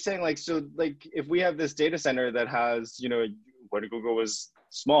basically just saying like, so like if we have this data center that has, you know, when Google was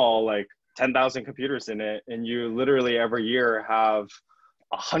small, like 10,000 computers in it, and you literally every year have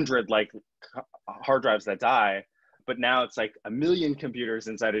 100 like hard drives that die, but now it's like 1 million computers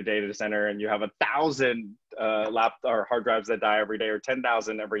inside a data center and you have 1,000 lap or hard drives that die every day, or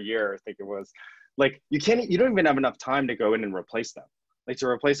 10,000 every year, I think it was. Like you don't even have enough time to go in and replace them. Like to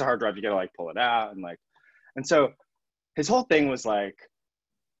replace a hard drive, you gotta like pull it out and like, and so his whole thing was like,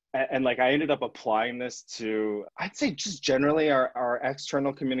 and like I ended up applying this to, I'd say just generally our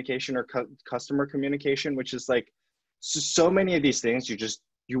external communication or customer communication, which is like, so many of these things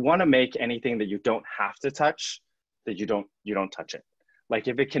you want to make anything that you don't have to touch, that you don't touch it. Like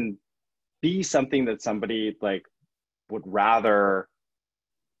if it can be something that somebody like would rather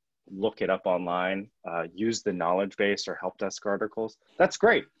look it up online, use the knowledge base or help desk articles, that's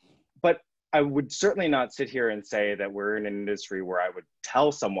great. But I would certainly not sit here and say that we're in an industry where I would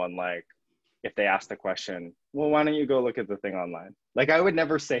tell someone like, if they ask the question, well, why don't you go look at the thing online? Like I would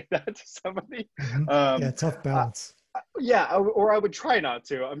never say that to somebody. Mm-hmm. Yeah, tough Uh, balance. yeah, or I would try not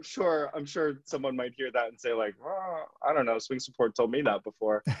to. I'm sure someone might hear that and say like, oh, I don't know, swing support told me that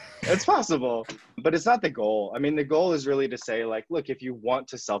before. It's possible, but it's not the goal. I mean, the goal is really to say like, look, if you want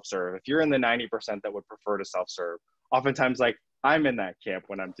to self-serve, if you're in the 90% that would prefer to self-serve, oftentimes like I'm in that camp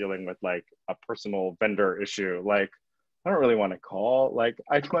when I'm dealing with like a personal vendor issue. Like I don't really want to call. Like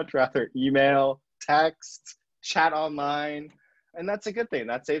I'd much rather email, text, chat online. And that's a good thing.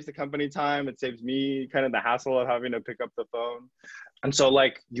 That saves the company time. It saves me kind of the hassle of having to pick up the phone. And so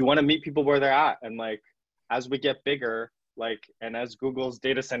like you want to meet people where they're at. And like as we get bigger, like and as Google's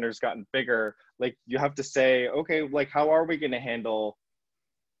data centers gotten bigger, like you have to say, okay, like how are we going to handle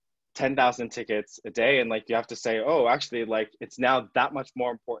 10,000 tickets a day? And like you have to say, oh, actually, like it's now that much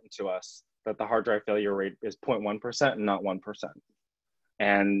more important to us that the hard drive failure rate is 0.1% and not 1%.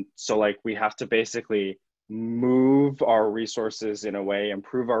 And so like we have to basically move our resources in a way,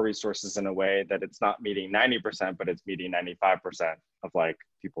 improve our resources in a way that it's not meeting 90%, but it's meeting 95% of like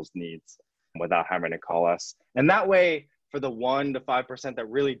people's needs without having to call us. And that way, for the 1 to 5% that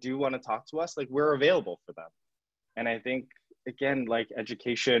really do want to talk to us, like we're available for them. And I think, again, like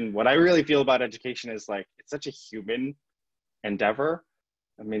education, what I really feel about education is like, it's such a human endeavor.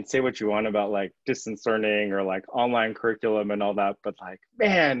 I mean, say what you want about like distance learning or like online curriculum and all that, but like,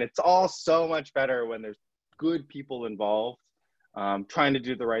 man, it's all so much better when there's good people involved, trying to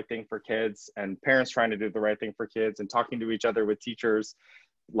do the right thing for kids, and parents trying to do the right thing for kids, and talking to each other with teachers,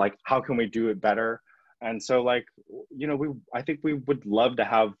 like how can we do it better? And so like, you know, I think we would love to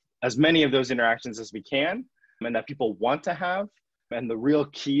have as many of those interactions as we can and that people want to have. And the real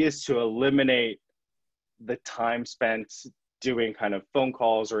key is to eliminate the time spent doing kind of phone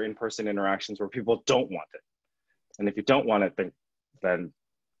calls or in-person interactions where people don't want it. And if you don't want it, then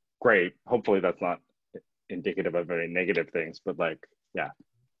great. Hopefully that's not indicative of any negative things, but like, yeah,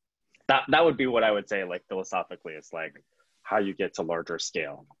 that would be what I would say, like philosophically, is like how you get to larger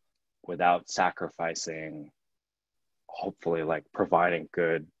scale without sacrificing, hopefully like providing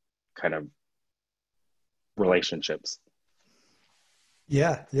good kind of relationships.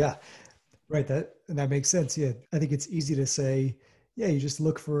 Yeah, yeah. Right. That makes sense. Yeah. I think it's easy to say, yeah, you just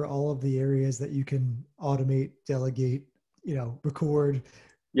look for all of the areas that you can automate, delegate, record.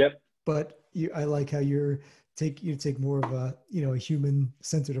 Yep. But I like how you take more of a, a human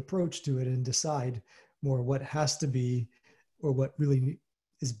centered approach to it and decide more what has to be, or what really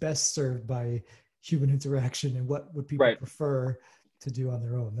is best served by human interaction, and what would people prefer to do on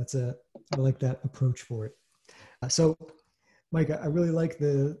their own. I like that approach for it. So Mike, I really like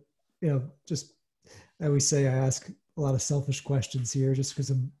just, I always say I ask a lot of selfish questions here just because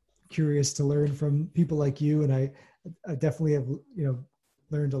I'm curious to learn from people like you. And I definitely have,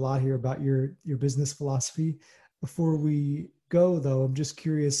 learned a lot here about your business philosophy. Before we go though, I'm just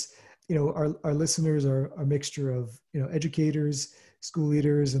curious, our listeners are a mixture of, educators, school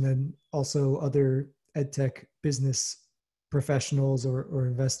leaders, and then also other EdTech business professionals or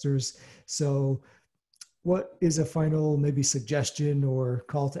investors. So what is a final maybe suggestion or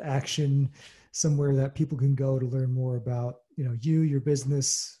call to action somewhere that people can go to learn more about, your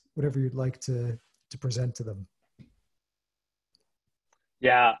business, whatever you'd like to present to them?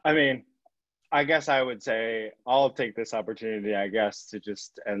 Yeah, I mean, I guess I would say I'll take this opportunity, I guess, to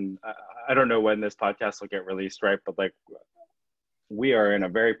just, and I don't know when this podcast will get released, right? But like, we are in a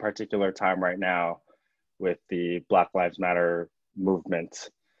very particular time right now with the Black Lives Matter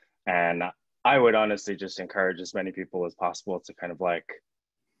movement. And I would honestly just encourage as many people as possible to kind of like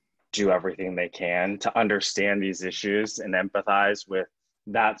do everything they can to understand these issues and empathize with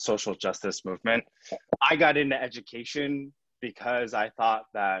that social justice movement. I got into education because I thought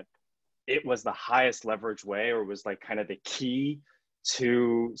that it was the highest leverage way, or was like kind of the key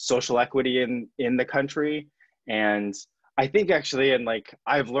to social equity in the country. And I think actually, and like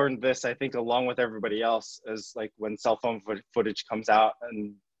I've learned this, I think along with everybody else, is like when cell phone footage comes out,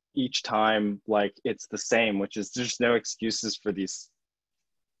 and each time like it's the same, which is there's no excuses for these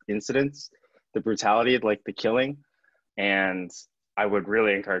incidents, the brutality, like the killing. And I would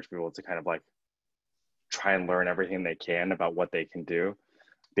really encourage people to kind of like try and learn everything they can about what they can do,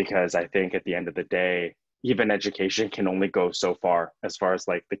 because I think at the end of the day, even education can only go so far as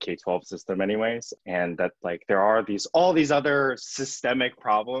like the K-12 system anyways. And that like there are all these other systemic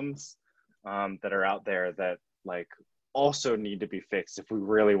problems that are out there that like also need to be fixed if we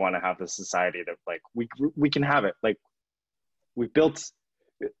really want to have the society that like we can have it. Like we built,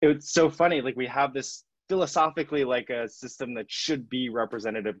 it's so funny, like we have this philosophically like a system that should be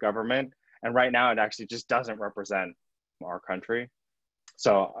representative government, and right now it actually just doesn't represent our country.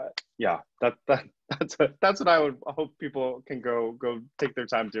 So yeah, that's what I would hope people can go take their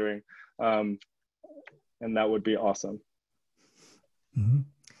time doing, and that would be awesome. Mm-hmm.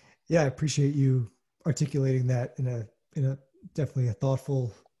 Yeah, I appreciate you articulating that in a definitely a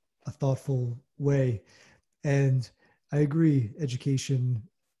thoughtful way. And I agree, education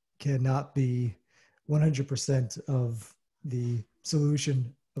cannot be 100% of the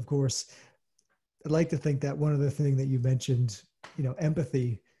solution, of course. I'd like to think that one other thing that you mentioned,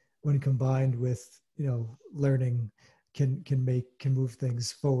 empathy, when combined with, learning, can move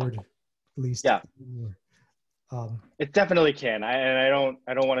things forward, at least. Yeah. It definitely can. I don't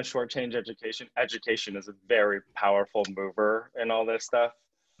want to shortchange education. Education is a very powerful mover in all this stuff.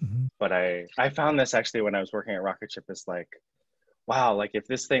 Mm-hmm. But I found this actually when I was working at Rocketship, is like, wow, like if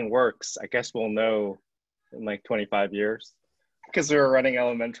this thing works, I guess we'll know in like 25 years. Because we were running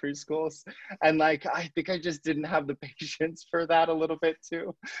elementary schools, and like I think I just didn't have the patience for that a little bit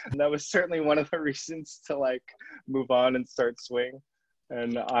too, and that was certainly one of the reasons to like move on and start Swing.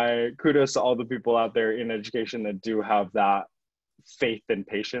 And I kudos to all the people out there in education that do have that faith and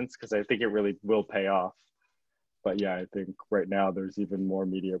patience, because I think it really will pay off. But yeah, I think right now there's even more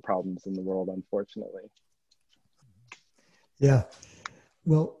media problems in the world, unfortunately. Yeah,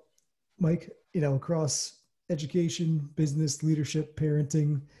 well, Mike, across education, business, leadership,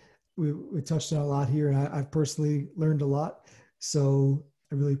 parenting, we touched on a lot here, and I've personally learned a lot. So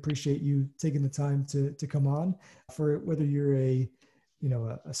I really appreciate you taking the time to come on. For whether you're a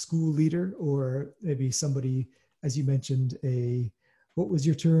school leader, or maybe somebody, as you mentioned, a what was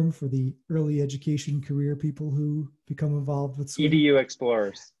your term for the early education career people who become involved with swing? EDU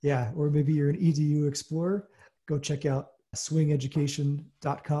explorers. Yeah, or maybe you're an EDU explorer. Go check out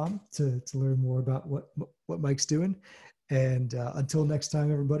swingeducation.com to learn more about what Mike's doing. And until next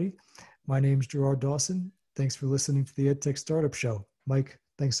time, everybody, my name's Gerard Dawson. Thanks for listening to the EdTech Startup Show. Mike,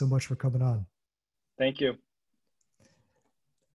 thanks so much for coming on. Thank you.